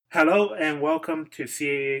Hello and welcome to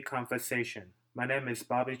CAA Conversation. My name is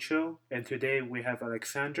Bobby Cho, and today we have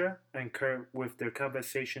Alexandra and Kurt with their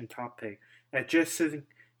conversation topic Addressing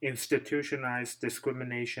Institutionalized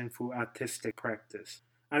Discrimination through Artistic Practice.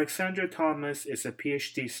 Alexandra Thomas is a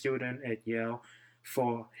PhD student at Yale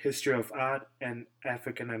for History of Art and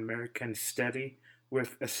African American Study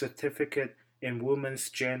with a certificate in Women's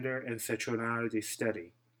Gender and Sexuality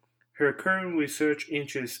Study. Her current research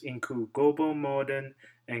interests include global modern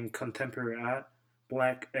and contemporary art,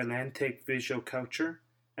 Black Atlantic visual culture,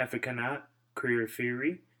 African art, queer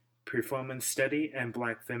theory, performance study, and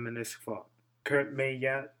Black feminist thought. Kurt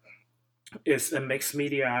Mayat is a mixed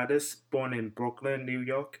media artist born in Brooklyn, New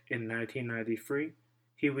York in 1993.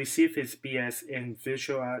 He received his BS in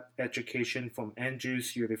visual art education from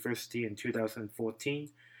Andrews University in 2014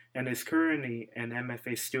 and is currently an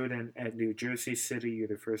MFA student at New Jersey City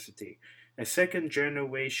University. A second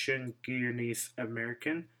generation Guyanese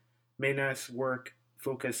American, Mayat's work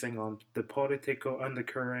focusing on the political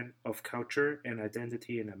undercurrent of culture and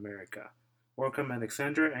identity in America. Welcome,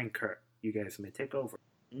 Alexandra and Kurt. You guys may take over.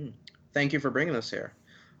 Mm. Thank you for bringing us here.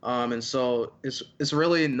 And so it's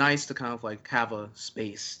really nice to kind of like have a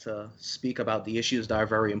space to speak about the issues that are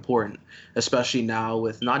very important, especially now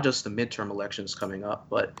with not just the midterm elections coming up,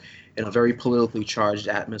 but in a very politically charged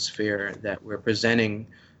atmosphere that we're presenting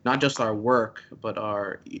not just our work, but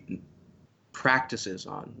our practices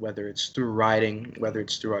on, whether it's through writing, whether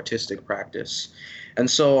it's through artistic practice. And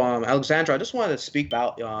so, Alexandra, I just wanted to speak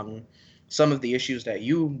about some of the issues that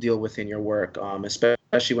you deal with in your work,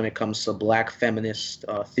 especially when it comes to Black feminist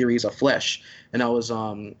theories of flesh. And I was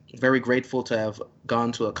very grateful to have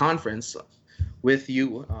gone to a conference with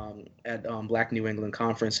you at Black New England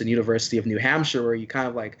Conference in University of New Hampshire, where you kind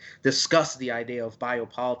of like discussed the idea of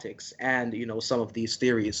biopolitics and some of these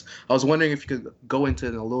theories. I was wondering if you could go into it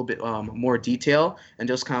in a little bit more detail and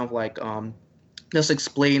just kind of like just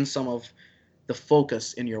explain some of the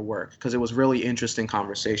focus in your work because it was really interesting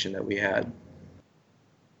conversation that we had.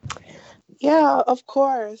 Yeah, of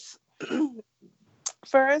course.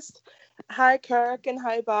 First, hi Kirk and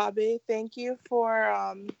hi Bobby. Thank you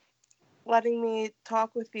for letting me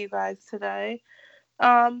talk with you guys today.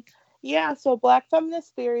 Um, yeah, so Black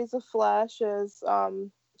Feminist Theories of Flesh is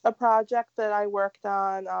a project that I worked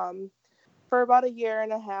on for about a year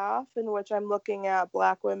and a half, in which I'm looking at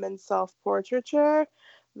Black women's self-portraiture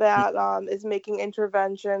that is making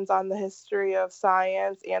interventions on the history of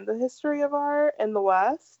science and the history of art in the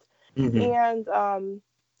West. Mm-hmm. And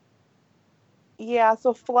yeah,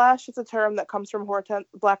 so flesh is a term that comes from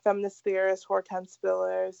Black feminist theorist Hortense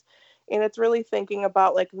Spillers, and it's really thinking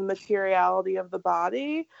about like the materiality of the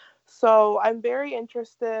body. So I'm very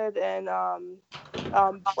interested in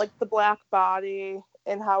like the Black body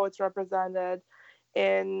and how it's represented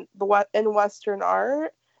in Western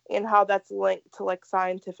art and how that's linked to like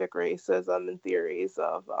scientific racism and theories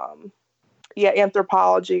of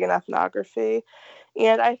anthropology and ethnography.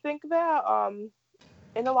 And I think that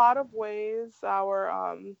in a lot of ways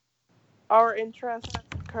our interests,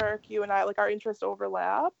 Kirk, you and I, like our interests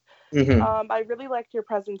overlap. Mm-hmm. I really liked your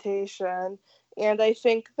presentation, and I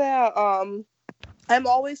think that I'm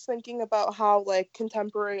always thinking about how like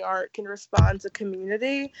contemporary art can respond to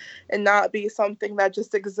community and not be something that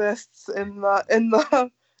just exists in the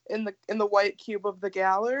white cube of the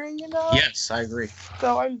gallery, you know? Yes, I agree.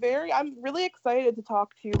 So I'm really excited to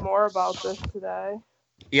talk to you more about this today.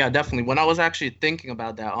 Yeah, definitely. When I was actually thinking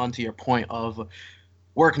about that, onto your point of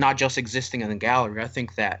work not just existing in a gallery. I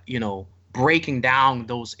think that breaking down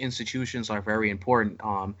those institutions are very important.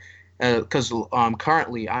 Because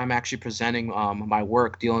currently I'm actually presenting my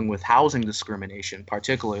work dealing with housing discrimination,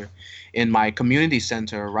 particularly in my community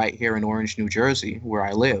center right here in Orange, New Jersey, where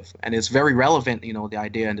I live, and it's very relevant. The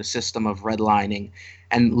idea and the system of redlining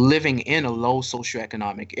and living in a low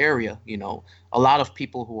socioeconomic area. A lot of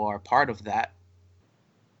people who are part of that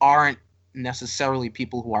aren't necessarily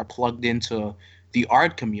people who are plugged into the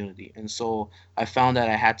art community. And so I found that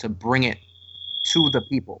I had to bring it to the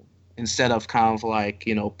people instead of kind of like,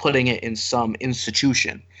 putting it in some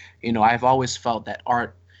institution. I've always felt that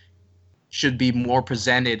art should be more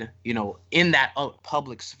presented, in that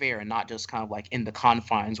public sphere and not just kind of like in the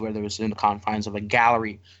confines, whether it's in the confines of a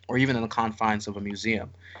gallery or even in the confines of a museum.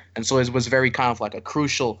 And so it was very kind of like a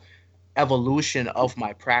crucial evolution of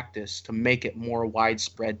my practice to make it more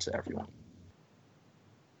widespread to everyone.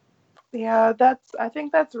 Yeah, I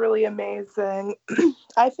think that's really amazing.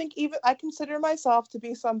 I think even I consider myself to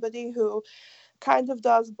be somebody who kind of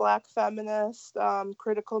does Black feminist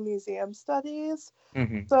critical museum studies.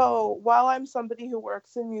 Mm-hmm. So while I'm somebody who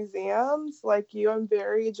works in museums, like you, I'm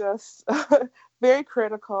very just very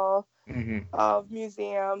critical Mm-hmm. of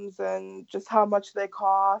museums and just how much they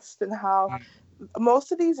cost and how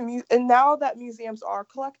most of these and now that museums are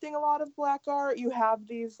collecting a lot of Black art, you have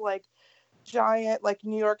these like giant like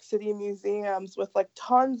New York City museums with like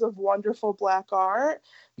tons of wonderful Black art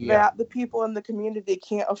Yeah. that the people in the community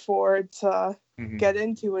can't afford to Mm-hmm. get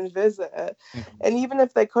into and visit. Mm-hmm. And even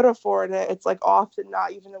if they could afford it, it's like often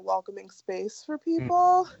not even a welcoming space for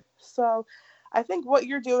people. So I think what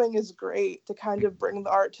you're doing is great to kind of bring the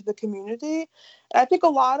art to the community. And I think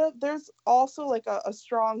there's also like a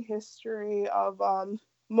strong history of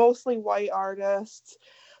mostly white artists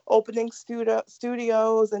opening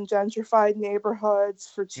studios in gentrified neighborhoods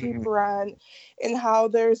for cheap Mm-hmm. rent, and how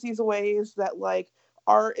there's these ways that like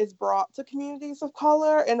art is brought to communities of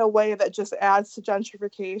color in a way that just adds to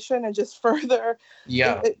gentrification and just further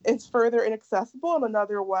Yeah. it's further inaccessible in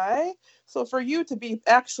another way. So for you to be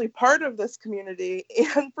actually part of this community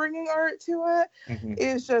and bringing art to it Mm-hmm.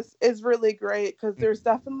 is really great, because there's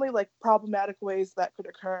definitely like problematic ways that could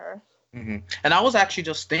occur. Mm-hmm. And I was actually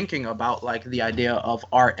just thinking about like the idea of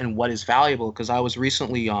art and what is valuable because I was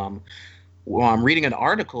recently reading an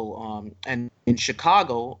article and in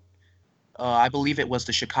Chicago, I believe it was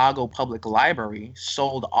the Chicago Public Library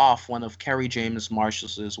sold off one of Kerry James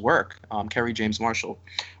Marshall's work. Kerry James Marshall,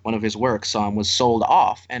 one of his works, was sold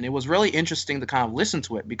off, and it was really interesting to kind of listen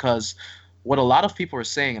to it because what a lot of people are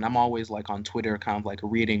saying, and I'm always like on Twitter, kind of like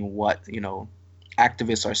reading what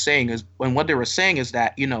activists are saying is, and what they were saying is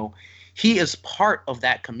that he is part of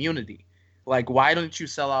that community. Like, why don't you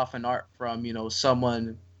sell off an art from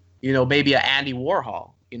someone, maybe an Andy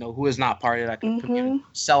Warhol, who is not part of that community, Mm-hmm.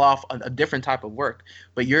 sell off a different type of work,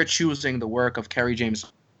 but you're choosing the work of Kerry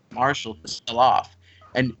James Marshall to sell off.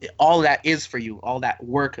 And all that is for you, all that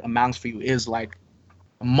work amounts for you is like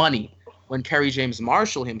money. When Kerry James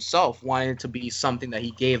Marshall himself wanted it to be something that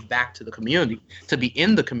he gave back to the community, to be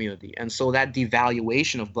in the community. And so that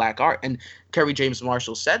devaluation of Black art, and Kerry James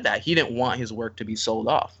Marshall said that he didn't want his work to be sold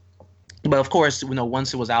off. But of course,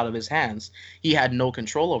 once it was out of his hands, he had no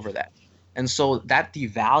control over that. And so that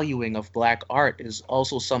devaluing of Black art is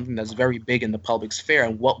also something that's very big in the public sphere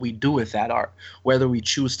and what we do with that art, whether we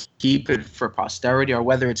choose to keep it for posterity or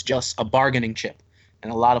whether it's just a bargaining chip.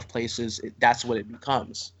 In a lot of places, that's what it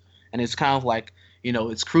becomes. And it's kind of like,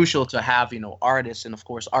 it's crucial to have, artists and, of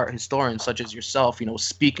course, art historians such as yourself,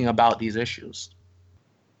 speaking about these issues.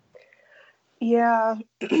 Yeah,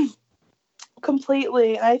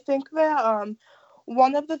 completely. And I think that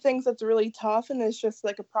one of the things that's really tough and is just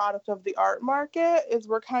like a product of the art market is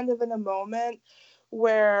we're kind of in a moment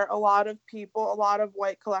where a lot of people, a lot of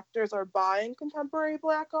white collectors are buying contemporary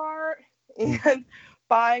Black art and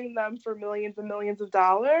buying them for millions and millions of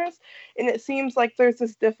dollars. And it seems like there's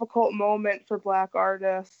this difficult moment for Black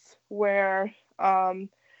artists where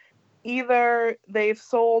either they've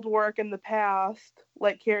sold work in the past,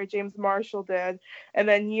 like Kerry James Marshall did, and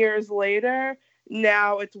then years later,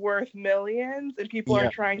 now it's worth millions and people are Yeah.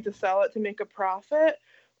 trying to sell it to make a profit.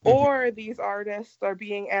 Hmm. Or these artists are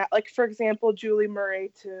being like, for example, Julie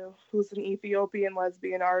Murray, too, who's an Ethiopian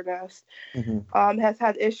lesbian artist, Hmm. has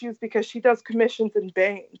had issues because she does commissions in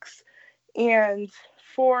banks. And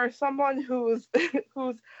for someone who's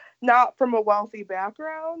who's not from a wealthy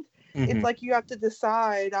background, it's Hmm. like you have to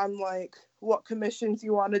decide on like what commissions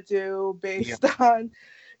you want to do Yeah. based on,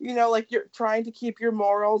 like you're trying to keep your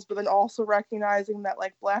morals, but then also recognizing that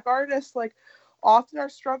like Black artists like often are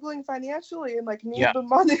struggling financially and like need Yeah. the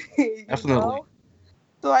money, you Definitely. know?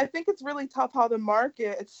 So I think it's really tough how the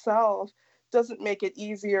market itself doesn't make it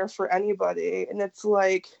easier for anybody. And it's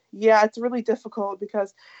like, yeah, it's really difficult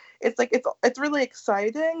because it's like it's really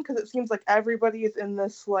exciting because it seems like everybody is in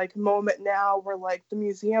this like moment now where like the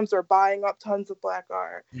museums are buying up tons of Black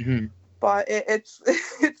art. Hmm. But it's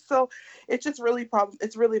it's just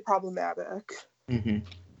it's really problematic. Hmm.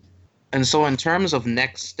 And so, in terms of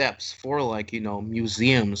next steps for like,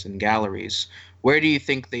 museums and galleries, where do you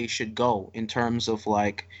think they should go in terms of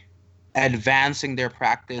like advancing their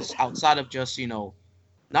practice outside of just,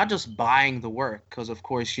 not just buying the work, because of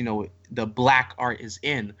course, the Black art is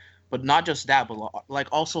in, but not just that, but like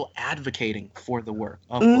also advocating for the work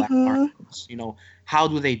of Black Mm-hmm. artists. How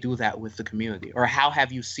do they do that with the community, or how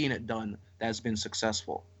have you seen it done that's been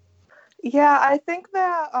successful? Yeah, I think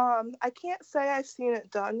that I can't say I've seen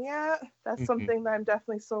it done yet. That's Hmm. something that I'm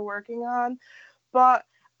definitely still working on. But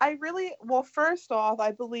well, first off,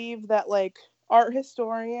 I believe that like art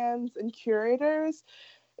historians and curators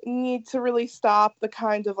need to really stop the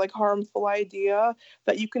kind of like harmful idea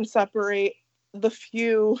that you can separate the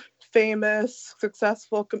few famous,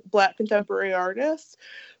 successful Black contemporary artists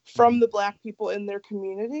from the Black people in their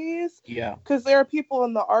communities. Yeah. Because there are people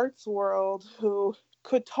in the arts world who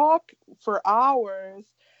could talk for hours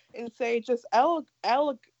and say just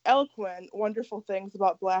eloquent, wonderful things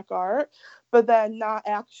about Black art, but then not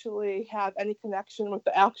actually have any connection with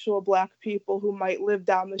the actual Black people who might live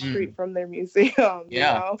down the street from their museum, you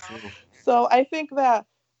Yeah. know? True. So I think that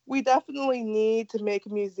we definitely need to make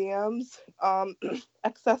museums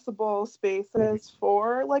accessible spaces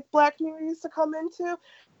for like Black communities to come into,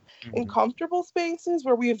 in comfortable spaces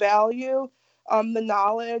where we value the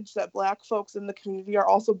knowledge that Black folks in the community are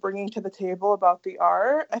also bringing to the table about the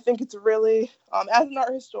art. I think it's really, as an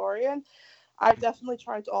art historian, I've definitely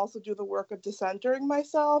tried to also do the work of decentering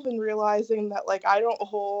myself and realizing that like I don't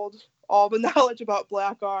hold all the knowledge about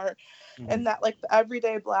Black art, and that like the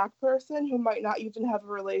everyday Black person who might not even have a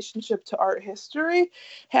relationship to art history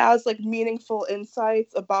has like meaningful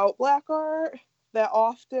insights about Black art that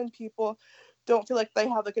often people don't feel like they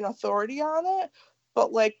have like an authority on it,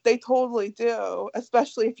 but like they totally do,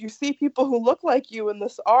 especially if you see people who look like you in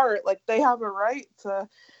this art. Like they have a right to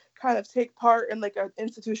kind of take part in like an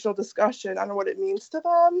institutional discussion on what it means to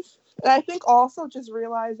them. And I think also just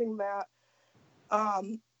realizing that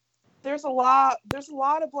there's a lot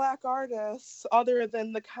of Black artists other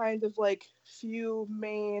than the kind of like few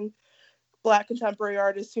main Black contemporary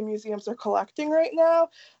artists who museums are collecting right now.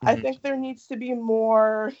 I think there needs to be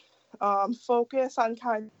more focus on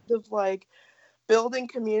kind of like building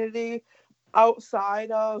community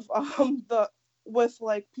outside of the with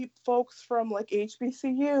like folks from like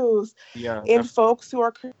HBCUs Yeah. and folks who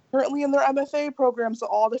are currently in their MFA programs at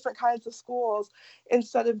all different kinds of schools,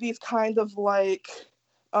 instead of these kind of like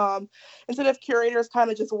instead of curators kind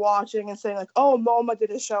of just watching and saying like, oh, MoMA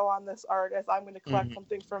did a show on this artist, I'm going to collect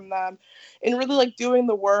something from them, and really like doing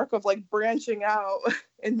the work of like branching out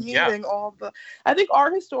and meeting all the, I think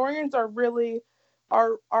art historians are really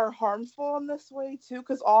are harmful in this way too,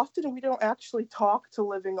 because often we don't actually talk to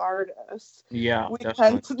living artists. Yeah. We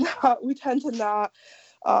Definitely. tend to not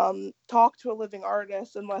talk to a living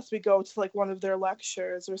artist unless we go to like one of their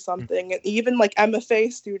lectures or something. And even like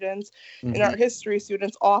MFA students and art history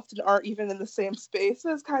students often aren't even in the same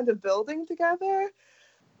spaces kind of building together.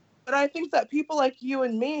 But I think that people like you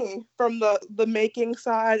and me from the making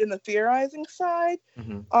side and the theorizing side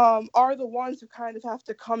are the ones who kind of have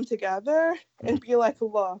to come together and be like,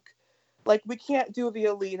 look, like we can't do the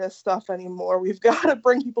elitist stuff anymore. We've got to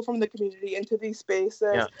bring people from the community into these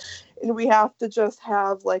spaces, and we have to just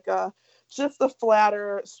have like just a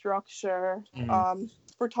flatter structure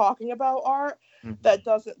for talking about art that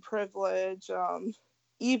doesn't privilege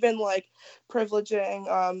even like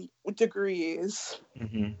privileging degrees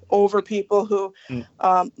over people who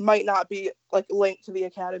might not be like linked to the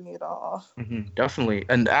academy at all. Definitely.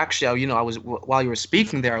 And actually, I was while you were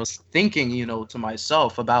speaking there, I was thinking, to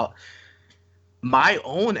myself about my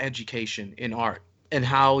own education in art and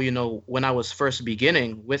how, when I was first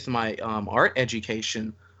beginning with my art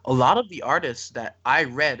education, a lot of the artists that I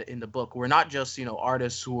read in the book were not just,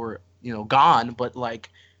 artists who were, gone, but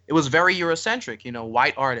like it was very Eurocentric,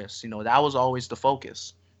 white artists, that was always the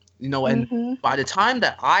focus, and by the time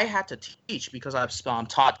that I had to teach, because I've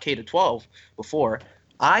taught K to 12 before,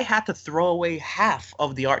 I had to throw away half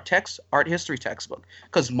of the art history textbook,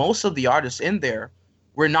 because most of the artists in there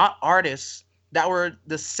were not artists that were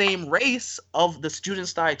the same race of the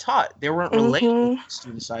students that I taught. They weren't relatable to the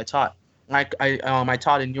students that I taught. I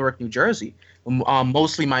taught in Newark, New Jersey,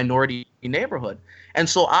 mostly minority neighborhood, and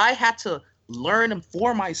so I had to learn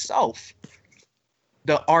for myself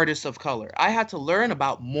the artists of color. I had to learn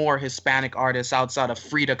about more Hispanic artists outside of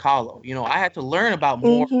Frida Kahlo. I had to learn about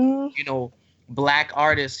more, Black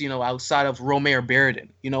artists, outside of Romare Bearden,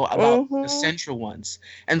 about the central ones.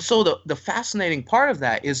 And so the fascinating part of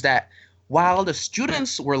that is that while the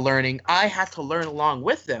students were learning, I had to learn along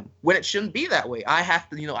with them, when it shouldn't be that way. I have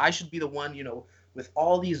to, I should be the one, with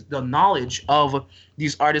all the knowledge of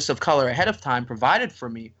these artists of color ahead of time provided for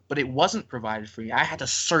me, but it wasn't provided for me. I had to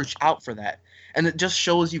search out for that. And it just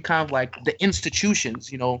shows you kind of like the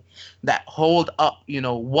institutions, that hold up,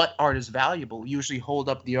 what art is valuable, usually hold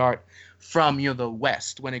up the art from, the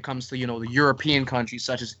West when it comes to, the European countries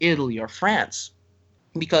such as Italy or France.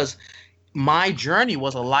 Because my journey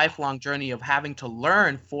was a lifelong journey of having to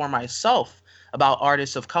learn for myself about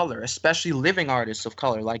artists of color, especially living artists of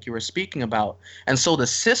color, like you were speaking about. And so the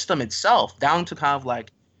system itself, down to kind of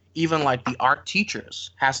like even like the art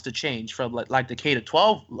teachers, has to change from like the K to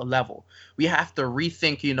 12 level. We have to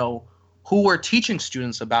rethink, who we're teaching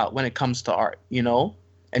students about when it comes to art,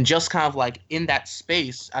 And just kind of like in that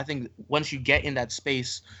space, I think once you get in that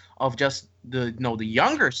space of just the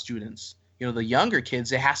younger students, the younger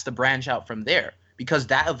kids, it has to branch out from there, because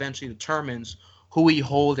that eventually determines who we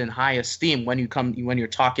hold in high esteem when you're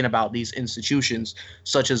talking about these institutions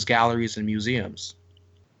such as galleries and museums.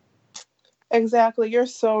 Exactly, you're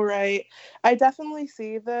so right. I definitely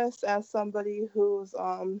see this as somebody who's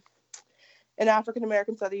an African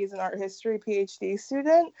American Studies and Art History PhD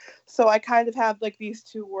student. So I kind of have like these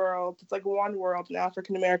two worlds. It's like one world in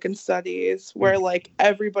African American Studies where like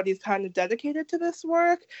everybody's kind of dedicated to this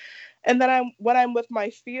work. And then when I'm with my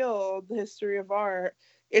field, the history of art,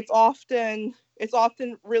 it's often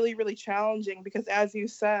really, really challenging because, as you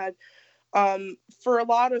said, for a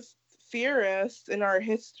lot of theorists in art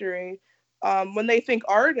history, when they think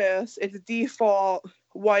artist, it's default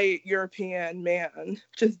white European man,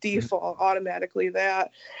 just default automatically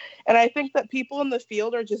that. And I think that people in the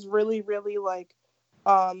field are just really, really like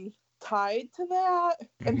tied to that,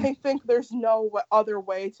 and they think there's no other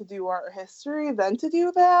way to do art history than to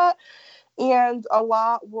do that. And a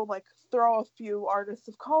lot will like throw a few artists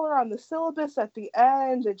of color on the syllabus at the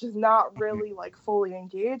end and just not really like fully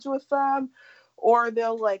engage with them, or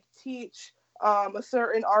they'll like teach a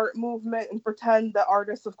certain art movement and pretend that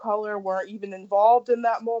artists of color weren't even involved in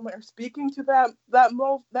that moment or speaking to that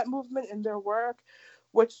movement in their work,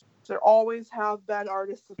 which there always have been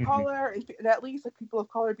artists of color and at least like people of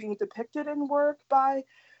color being depicted in work by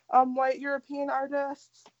white European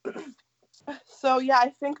artists. So yeah, I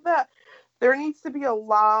think that there needs to be a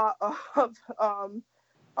lot of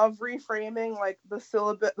reframing like the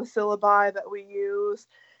syllabi that we use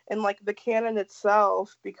and like the canon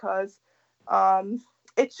itself, because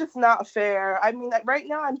it's just not fair. I mean, right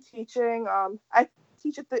now I'm teaching. I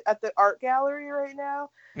teach at the art gallery right now,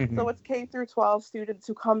 so it's K through 12 students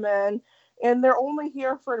who come in, and they're only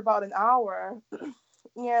here for about an hour.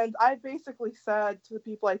 And I basically said to the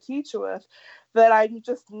people I teach with that I'm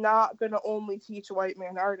just not going to only teach white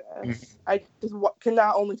man artists. I just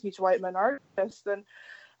cannot only teach white men artists. And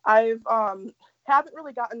I've haven't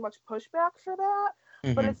really gotten much pushback for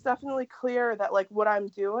that, but it's definitely clear that like what I'm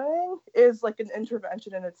doing is like an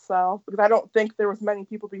intervention in itself, because I don't think there was many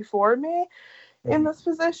people before me in this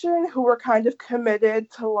position who were kind of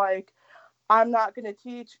committed to like, I'm not going to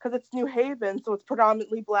teach, because it's New Haven, so it's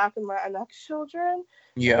predominantly Black and Latinx children.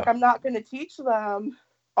 Yeah. Like, I'm not going to teach them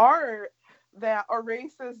art that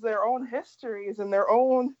erases their own histories and their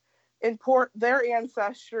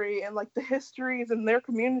ancestry and like the histories in their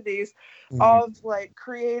communities of like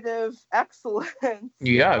creative excellence.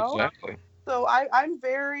 Yeah, exactly. So I'm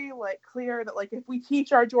very like clear that like if we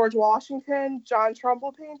teach our George Washington, John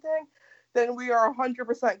Trumbull painting, then we are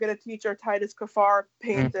 100% going to teach our Titus Kaphar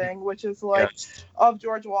painting, which is like of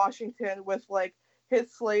George Washington with like his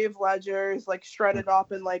slave ledgers like shredded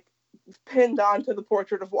up and like pinned onto the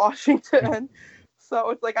portrait of Washington.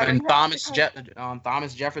 So it's like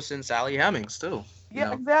Thomas Jefferson, Sally Hemings too.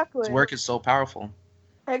 Yeah, exactly. His work is so powerful.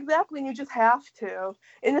 Exactly, and you just have to,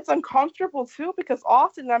 and it's uncomfortable too, because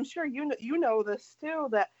often, I'm sure you know this too,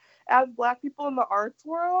 that as Black people in the arts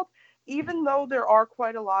world, even though there are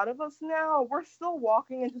quite a lot of us now, we're still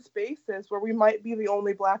walking into spaces where we might be the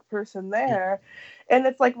only Black person there. And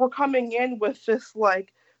it's like we're coming in with this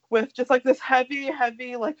like with just like this heavy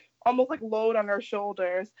like almost like load on our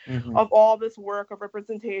shoulders of all this work of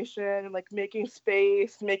representation and like making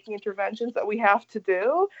space, making interventions that we have to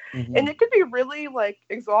do. And it could be really like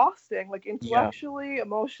exhausting, like intellectually,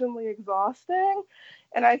 emotionally exhausting.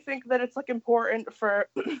 And I think that it's like important for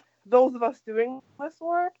those of us doing this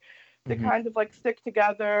work to kind of like stick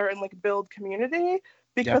together and like build community,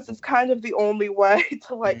 because it's kind of the only way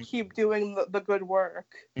to like keep doing the good work.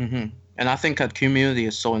 And I think that community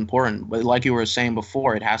is so important, but like you were saying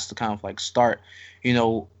before, it has to kind of like start,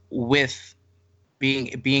 with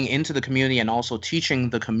being into the community and also teaching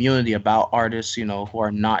the community about artists, who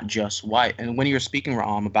are not just white. And when you're speaking,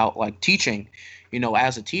 about like teaching,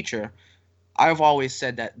 as a teacher, I've always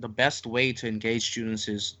said that the best way to engage students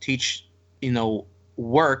is teach,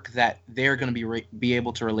 work that they're going to be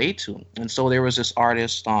able to relate to. And so there was this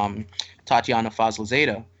artist, Tatiana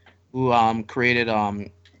Fazlazada, who created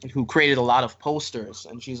a lot of posters,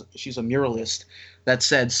 and she's a muralist that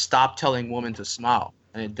said "Stop telling women to smile,"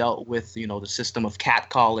 and it dealt with the system of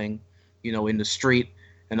catcalling, in the street,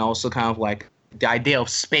 and also kind of like the idea of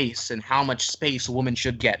space and how much space a woman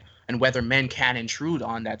should get, and whether men can intrude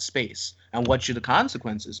on that space, and what should the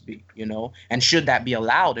consequences be, and should that be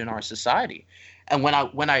allowed in our society. And when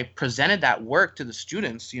I presented that work to the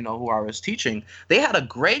students, who I was teaching, they had a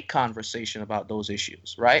great conversation about those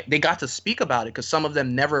issues, right? They got to speak about it, because some of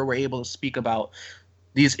them never were able to speak about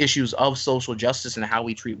these issues of social justice and how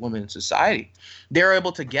we treat women in society. They're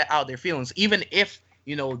able to get out their feelings, even if,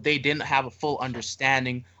 they didn't have a full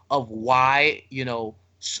understanding of why,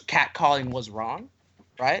 catcalling was wrong,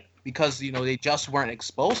 right? Because, they just weren't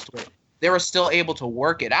exposed to it. They were still able to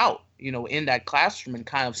work it out, in that classroom and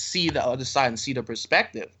kind of see the other side and see the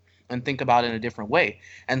perspective and think about it in a different way.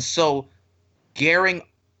 And so gearing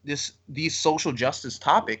these social justice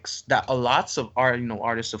topics that a lots of art,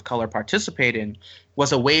 artists of color participate in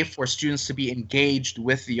was a way for students to be engaged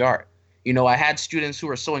with the art. I had students who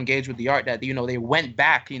were so engaged with the art that, they went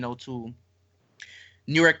back, to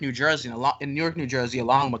Newark, New Jersey, and in Newark, New Jersey,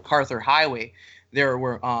 along MacArthur Highway,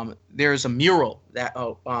 there's a mural that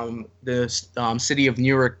the city of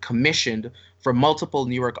Newark commissioned for multiple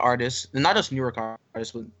Newark artists, and not just Newark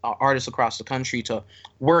artists, but artists across the country to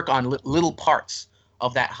work on little parts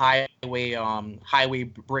of that highway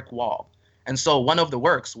brick wall. And so one of the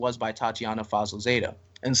works was by Tatiana Fazlazadeh.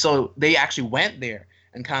 And so they actually went there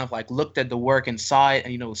and kind of like looked at the work and saw it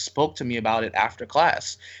and, spoke to me about it after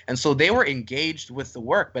class. And so they were engaged with the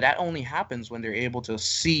work, but that only happens when they're able to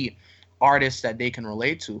see artists that they can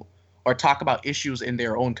relate to or talk about issues in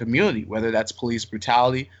their own community, whether that's police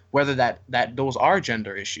brutality, whether that those are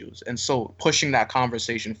gender issues. And so pushing that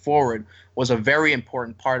conversation forward was a very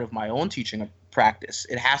important part of my own teaching practice.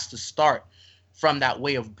 It has to start from that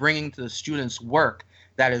way of bringing to the students work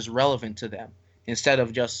that is relevant to them instead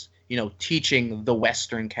of just, teaching the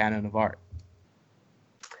Western canon of art.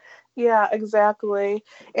 Yeah, exactly.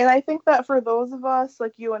 And I think that for those of us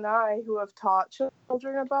like you and I who have taught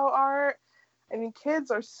children about art, I mean, kids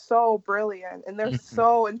are so brilliant and they're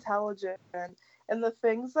so intelligent. And the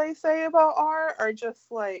things they say about art are just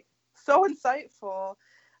like so insightful.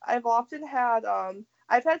 I've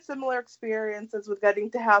had similar experiences with getting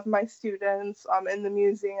to have my students in the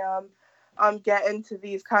museum get into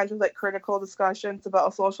these kinds of like critical discussions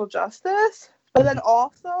about social justice. But then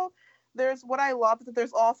also there's what I love is that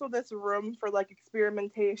there's also this room for like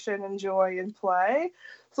experimentation and joy and play.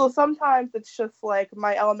 So sometimes it's just like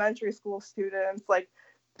my elementary school students like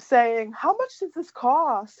saying, how much does this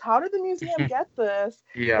cost? How did the museum get this?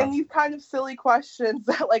 Yeah. And these kind of silly questions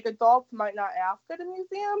that like adults might not ask at a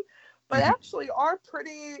museum, but actually are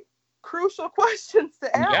pretty crucial questions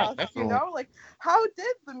to ask, like how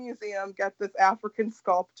did the museum get this African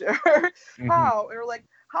sculpture? How? Or like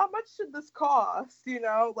how much should this cost?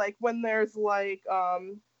 Like when there's like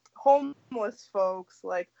homeless folks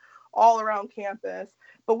like all around campus,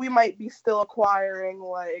 but we might be still acquiring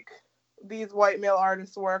like these white male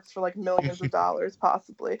artists' works for like millions of dollars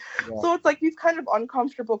possibly. Yeah. So it's like these kind of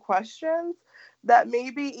uncomfortable questions that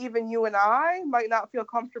maybe even you and I might not feel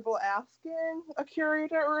comfortable asking a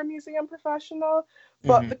curator or a museum professional,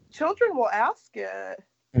 but the children will ask it.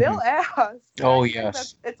 They'll ask. Oh,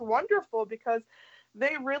 yes. It's wonderful because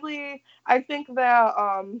they really, I think that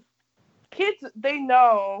kids, they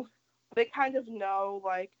kind of know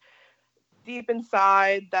like deep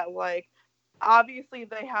inside that like obviously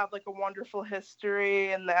they have like a wonderful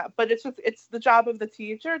history and that, but it's the job of the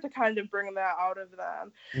teacher to kind of bring that out of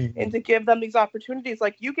them and to give them these opportunities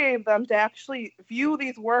like you gave them to actually view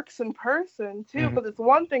these works in person too, because it's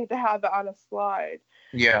one thing to have it on a slide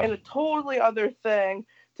and a totally other thing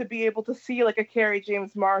to be able to see like a Kerry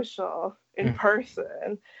James Marshall in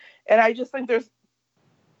person. And I just think there's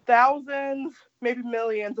thousands, maybe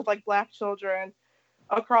millions of like Black children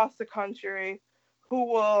across the country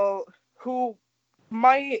who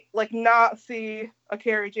might like not see a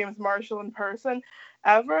Kerry James Marshall in person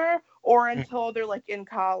ever or until they're like in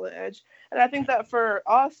college. And I think that for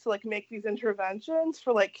us to like make these interventions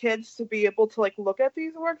for like kids to be able to like look at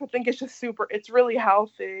these works, I think it's just it's really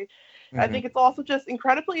healthy. I think it's also just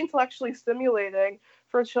incredibly intellectually stimulating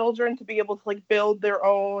for children to be able to like build their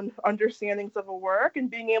own understandings of a work and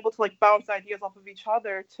being able to like bounce ideas off of each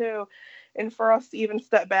other too. And for us to even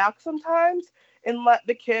step back sometimes and let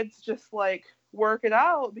the kids just like work it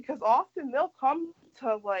out, because often they'll come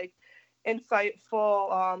to like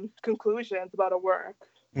insightful conclusions about a work.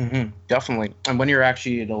 Definitely. And when you're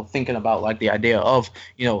actually, thinking about like the idea of,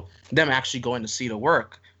 them actually going to see the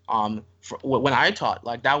work, when I taught,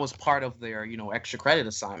 like that was part of their, extra credit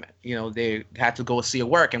assignment. They had to go see a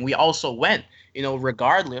work, and we also went,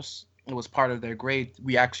 regardless, it was part of their grade.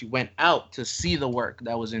 We actually went out to see the work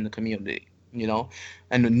that was in the community,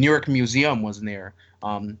 and the Newark Museum was near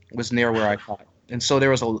where I taught. And so there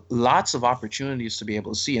was lots of opportunities to be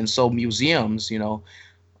able to see. And so museums,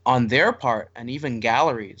 on their part, and even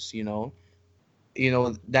galleries,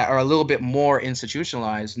 that are a little bit more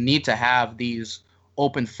institutionalized, need to have these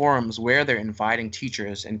open forums where they're inviting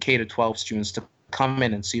teachers and K-12 students to come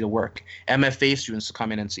in and see the work, MFA students to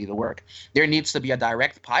come in and see the work. There needs to be a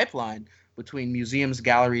direct pipeline between museums,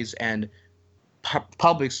 galleries, and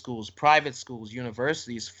public schools, private schools,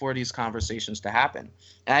 universities for these conversations to happen.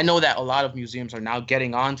 And I know that a lot of museums are now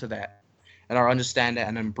getting onto that and are understand that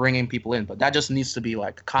and then bringing people in, but that just needs to be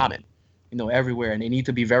like common, everywhere. And they need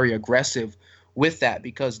to be very aggressive with that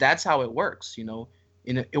because that's how it works,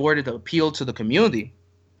 in order to appeal to the community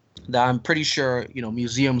that I'm pretty sure,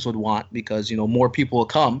 museums would want because, more people will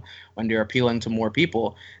come when they're appealing to more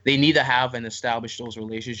people. They need to have and establish those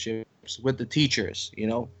relationships with the teachers, They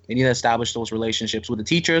need to establish those relationships with the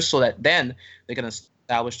teachers so that then they can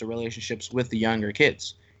establish the relationships with the younger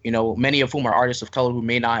kids, many of whom are artists of color who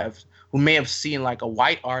may have seen like a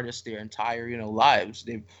white artist their entire, lives.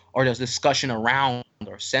 Or there's discussion around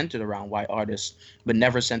or centered around white artists, but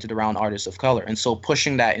never centered around artists of color. And so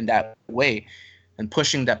pushing that in that way and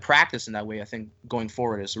pushing that practice in that way, I think going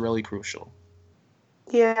forward is really crucial.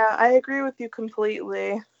 Yeah, I agree with you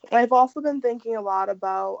completely. I've also been thinking a lot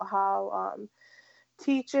about how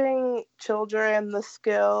teaching children the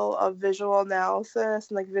skill of visual analysis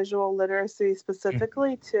and like visual literacy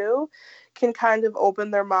specifically too can kind of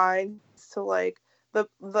open their minds to like the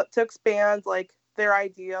to expand like their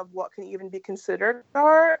idea of what can even be considered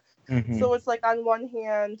art. Mm-hmm. So it's like on one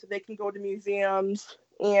hand they can go to museums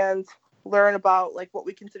and learn about like what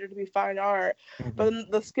we consider to be fine art, but then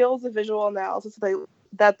the skills of visual analysis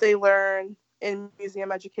that they learn in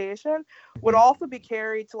museum education would also be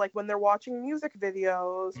carried to like when they're watching music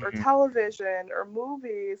videos or television or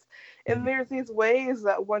movies. And there's these ways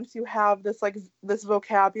that once you have this like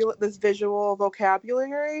this visual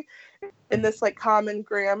vocabulary and this like common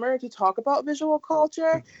grammar to talk about visual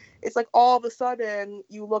culture, it's like all of a sudden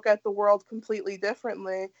you look at the world completely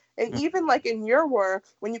differently. And even like in your work,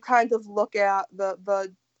 when you kind of look at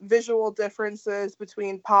the visual differences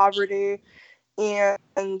between poverty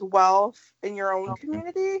and wealth in your own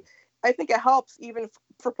community, I think it helps even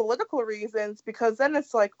for political reasons, because then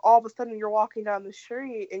it's like all of a sudden you're walking down the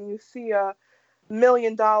street and you see a $1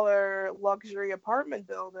 million luxury apartment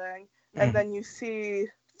building, and then you see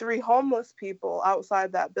 3 homeless people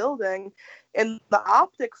outside that building, and the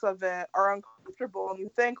optics of it are uncomfortable, and you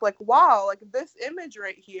think like, wow, like this image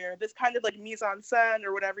right here, this kind of like mise-en-scène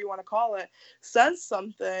or whatever you want to call it, says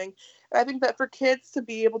something. And I think that for kids to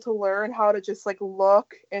be able to learn how to just like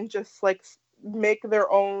look and just like make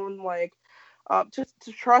their own like just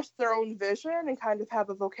to trust their own vision and kind of have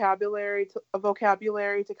a vocabulary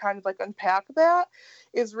to kind of like unpack that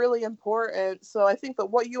is really important. So I think that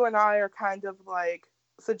what you and I are kind of like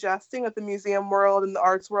suggesting that the museum world and the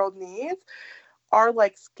arts world needs are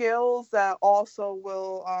like skills that also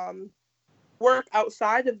will work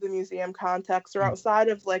outside of the museum context or outside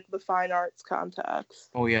of like the fine arts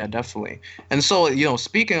context. Oh yeah, definitely. And so,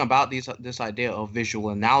 speaking about this idea of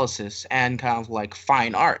visual analysis and kind of like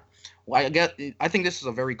fine art, well, I think this is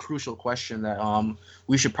a very crucial question that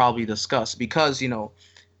we should probably discuss because,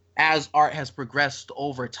 as art has progressed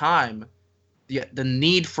over time, the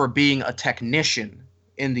need for being a technician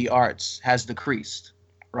in the arts has decreased,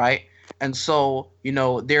 right? And so,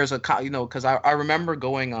 there's because I remember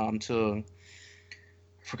going to,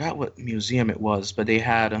 I forgot what museum it was, but they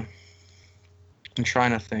had, I'm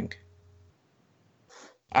trying to think.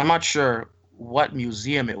 I'm not sure what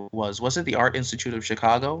museum it was. Was it the Art Institute of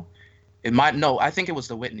Chicago? No, I think it was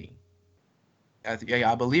the Whitney.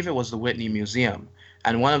 I believe it was the Whitney Museum.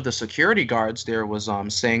 And one of the security guards there was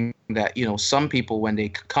saying that, some people, when they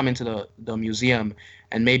come into the museum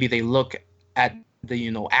and maybe they look at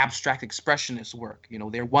the, abstract expressionist work,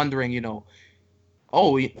 they're wondering,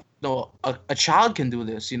 oh, a child can do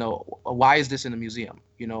this, why is this in a museum,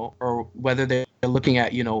 or whether they're looking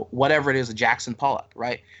at, whatever it is, a Jackson Pollock,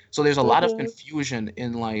 right? So there's a lot of confusion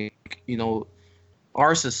in like,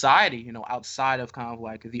 our society, outside of kind of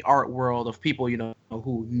like the art world of people,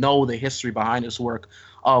 who know the history behind this work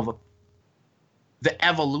of the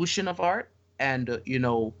evolution of art and,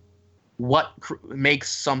 what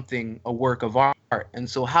makes something a work of art. And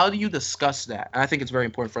so how do you discuss that? And I think it's very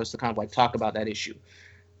important for us to kind of like talk about that issue.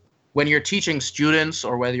 When you're teaching students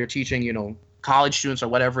or whether you're teaching, college students or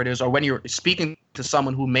whatever it is, or when you're speaking to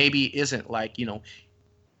someone who maybe isn't like,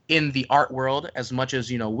 in the art world as much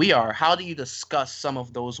as we are, how do you discuss some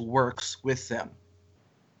of those works with them?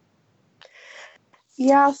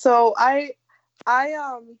 Yeah, so I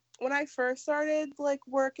when I first started like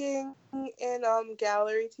working in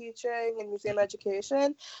gallery teaching and museum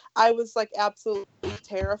education, I was like absolutely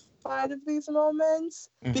terrified of these moments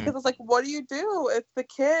because it's like, what do you do if the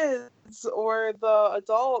kids or the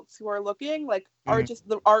adults who are looking like are just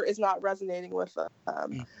the art is not resonating with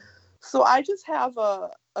them? So I just have a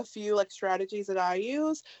few like strategies that I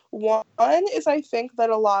use. One is I think that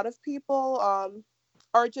a lot of people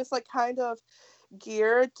are just like kind of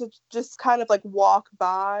geared to just kind of like walk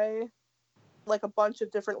by like a bunch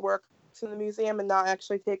of different works in the museum and not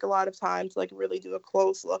actually take a lot of time to like really do a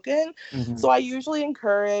close look in. Mm-hmm. So I usually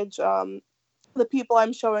encourage the people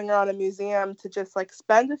I'm showing around a museum to just like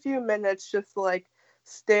spend a few minutes just like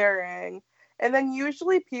staring. And then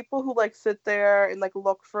usually people who like sit there and like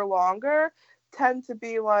look for longer tend to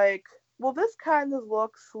be like, well, this kind of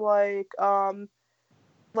looks like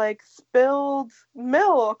spilled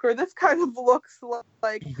milk, or this kind of looks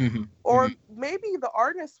like, Mm-hmm. or maybe the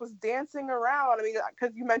artist was dancing around. I mean,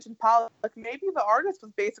 because you mentioned Pollock, like maybe the artist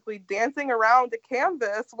was basically dancing around a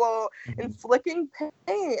canvas while and flicking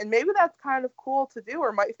paint, and maybe that's kind of cool to do,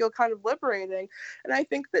 or might feel kind of liberating. And I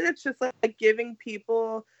think that it's just like giving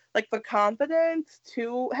people like the confidence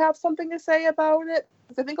to have something to say about it.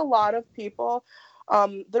 Because I think a lot of people,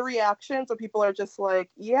 the reactions where people are just like,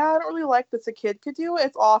 yeah, I don't really like this, a kid could do it,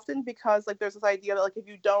 it's often because like there's this idea that like if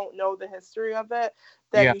you don't know the history of it,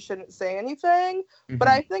 then Yeah. you shouldn't say anything. But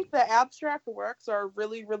I think the abstract works are a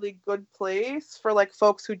really, really good place for like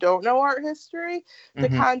folks who don't know art history to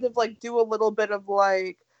kind of like do a little bit of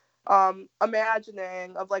like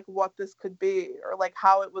imagining of like what this could be or like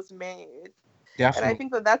how it was made. And I Definitely.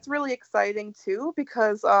 think that that's really exciting too,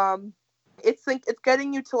 because it's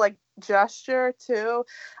getting you to like gesture too.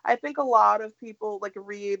 I think a lot of people like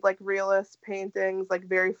read like realist paintings like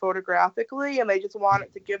very photographically, and they just want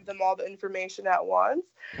it to give them all the information at once.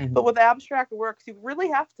 But with abstract works, you really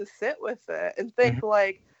have to sit with it and think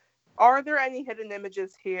like, are there any hidden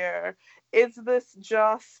images here? Is this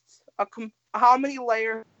just how many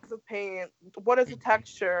layers of paint? What is the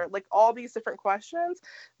texture? Like all these different questions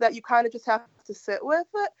that you kind of just have to sit with.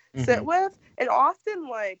 And often,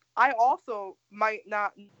 like, I also might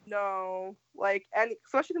not know, like, any,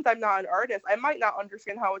 especially since I'm not an artist, I might not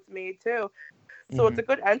understand how it's made too. So it's a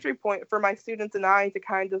good entry point for my students and I to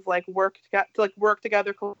kind of like work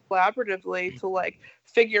together collaboratively to like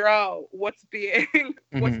figure out what's being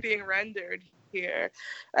what's being rendered here.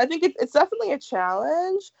 I think it's definitely a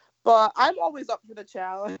challenge, but I'm always up for the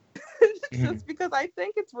challenge just because I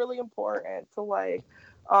think it's really important to like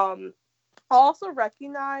also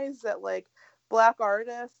recognize that like Black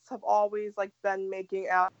artists have always like been making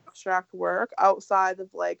abstract work outside of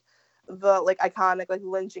like the like iconic like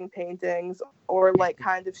lynching paintings or like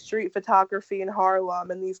kind of street photography in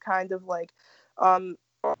Harlem and these kind of like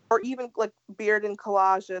or even like beard and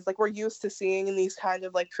collages like we're used to seeing in these kind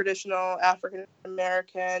of like traditional African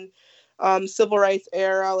American civil rights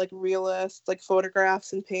era like realist like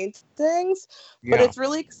photographs and paintings. But Yeah. it's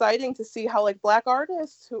really exciting to see how like Black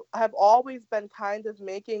artists who have always been kind of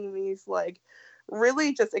making these like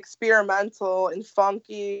really just experimental and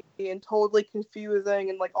funky and totally confusing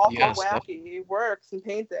and like also Yes. wacky works and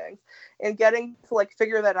paintings, and getting to like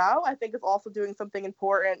figure that out, I think is also doing something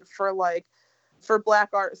important for like for Black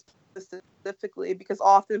art specifically, because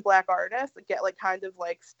often Black artists get like kind of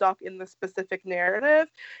like stuck in the specific narrative,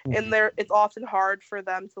 and it's often hard for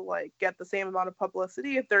them to like get the same amount of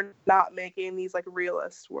publicity if they're not making these like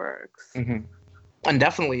realist works. And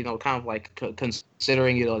definitely, kind of like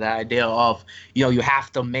considering, the idea of, you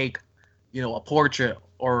have to make, a portrait,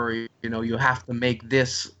 or, you have to make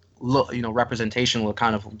this look, representation will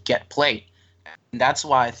kind of get play. And that's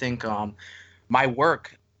why I think my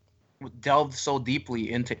work delved so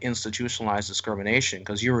deeply into institutionalized discrimination,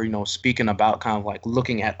 because you were, speaking about kind of like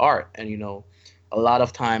looking at art, and, a lot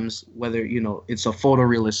of times, whether, it's a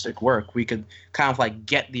photorealistic work, we could kind of like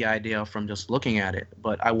get the idea from just looking at it.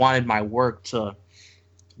 But I wanted my work to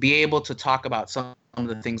be able to talk about some of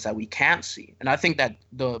the things that we can't see. And I think that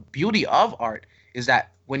the beauty of art is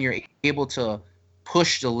that when you're able to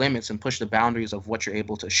push the limits and push the boundaries of what you're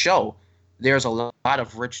able to show, there's a lot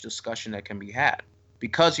of rich discussion that can be had.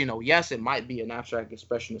 Because, yes, it might be an abstract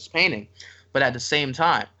expressionist painting, but at the same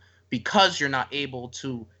time, because you're not able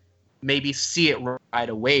to maybe see it right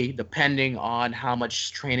away, depending on how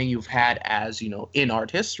much training you've had as, in art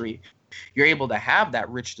history, you're able to have that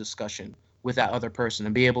rich discussion with that other person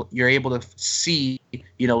and you're able to see,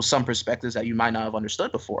 some perspectives that you might not have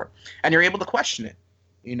understood before, and you're able to question it,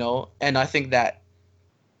 and I think that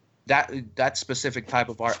specific type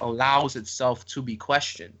of art allows itself to be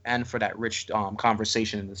questioned and for that rich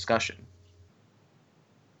conversation and discussion.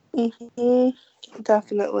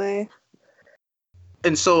 Definitely.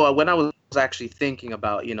 And so when I was actually thinking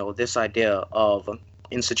about, this idea of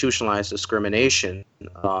institutionalized discrimination,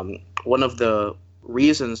 one of the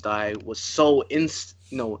reasons that I was so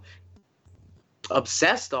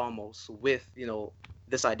obsessed almost with,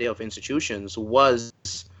 this idea of institutions was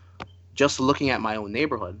just looking at my own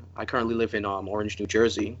neighborhood. I currently live in Orange, New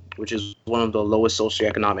Jersey, which is one of the lowest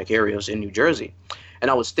socioeconomic areas in New Jersey.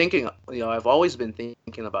 And I was thinking, I've always been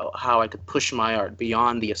thinking about how I could push my art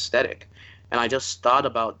beyond the aesthetic. And I just thought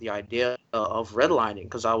about the idea of redlining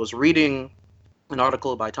because I was reading an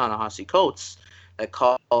article by Ta-Nehisi Coates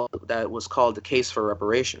that was called "The Case for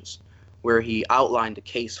Reparations," where he outlined the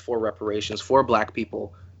case for reparations for Black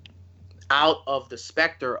people out of the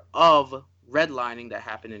specter of redlining that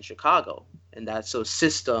happened in Chicago, and that's a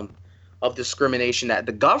system of discrimination that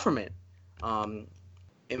the government um,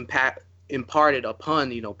 imparted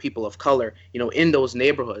upon people of color in those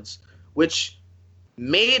neighborhoods, which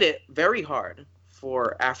made it very hard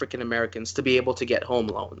for African Americans to be able to get home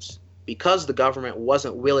loans because the government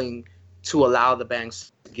wasn't willing to allow the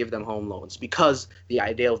banks to give them home loans because the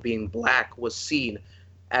idea of being Black was seen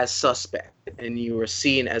as suspect and you were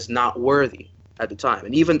seen as not worthy at the time.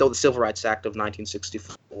 And even though the Civil Rights Act of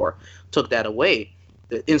 1964 took that away,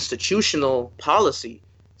 the institutional policy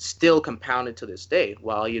still compounded to this day.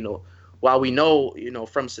 While we know,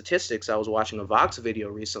 from statistics, I was watching a Vox video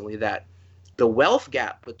recently that the wealth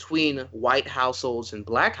gap between white households and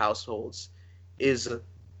Black households is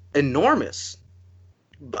enormous.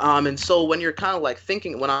 And so when you're kind of like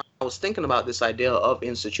thinking, when I was thinking about this idea of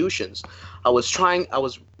institutions, I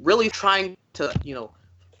was really trying to,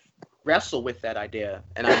 wrestle with that idea,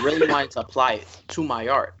 and I really wanted to apply it to my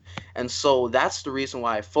art. And so that's the reason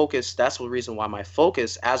why my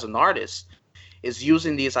focus as an artist is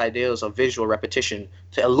using these ideas of visual repetition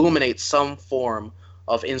to illuminate some form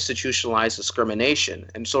of institutionalized discrimination.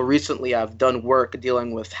 And so recently I've done work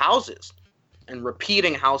dealing with houses and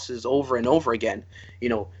repeating houses over and over again,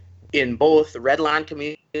 in both redlined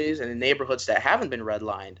communities and in neighborhoods that haven't been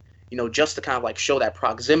redlined, just to kind of like show that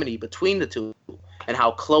proximity between the two and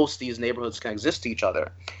how close these neighborhoods can exist to each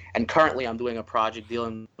other. And currently I'm doing a project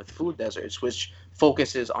dealing with food deserts, which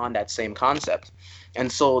focuses on that same concept.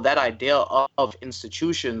 And so that idea of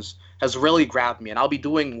institutions has really grabbed me. And I'll be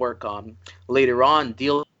doing work later on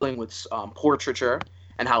dealing with portraiture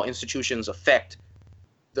and how institutions affect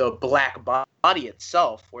the Black body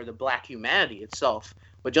itself or the Black humanity itself.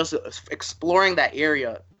 But just exploring that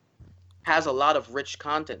area has a lot of rich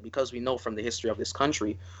content because we know from the history of this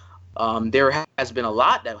country, there has been a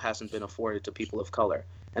lot that hasn't been afforded to people of color.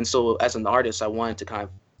 And so as an artist, I wanted to kind of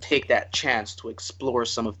take that chance to explore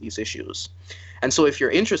some of these issues. And so if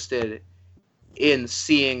you're interested in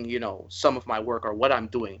seeing, some of my work or what I'm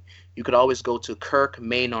doing, you could always go to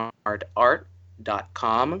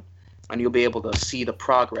kirkmaynardart.com and you'll be able to see the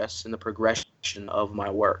progress and the progression of my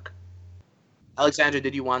work. Alexandra,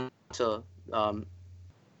 did you want to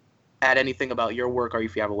add anything about your work or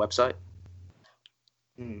if you have a website?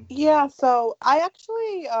 Yeah, so I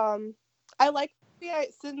actually I like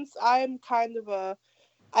since I'm kind of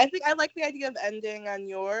I think I like the idea of ending on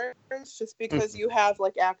yours just because you have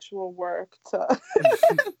like actual work to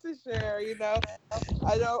to share,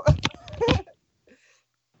 I don't.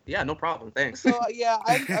 Yeah, no problem. Thanks. So yeah,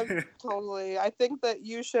 I'm totally. I think that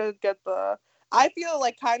you should get I feel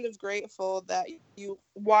like kind of grateful that you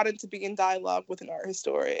wanted to be in dialogue with an art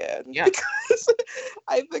historian. Yeah. Because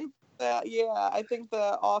I think that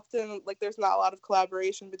often like there's not a lot of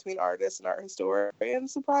collaboration between artists and art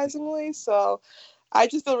historians, surprisingly. So I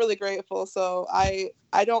just feel really grateful. So I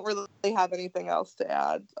don't really have anything else to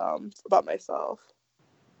add about myself.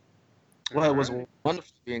 Well, it was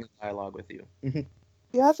wonderful being in dialogue with you.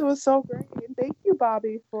 Yes, it was so great. And thank you,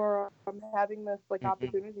 Bobby, for having this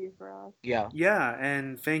opportunity for us. Yeah. Yeah,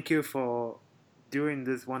 and thank you for doing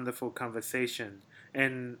this wonderful conversation.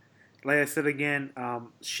 And like I said again,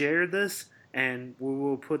 share this, and we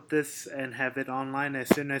will put this and have it online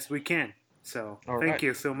as soon as we can. So thank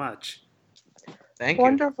you so much. Thank you.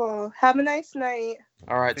 Wonderful. Have a nice night.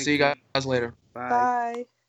 All right. See you guys later. Bye. Bye.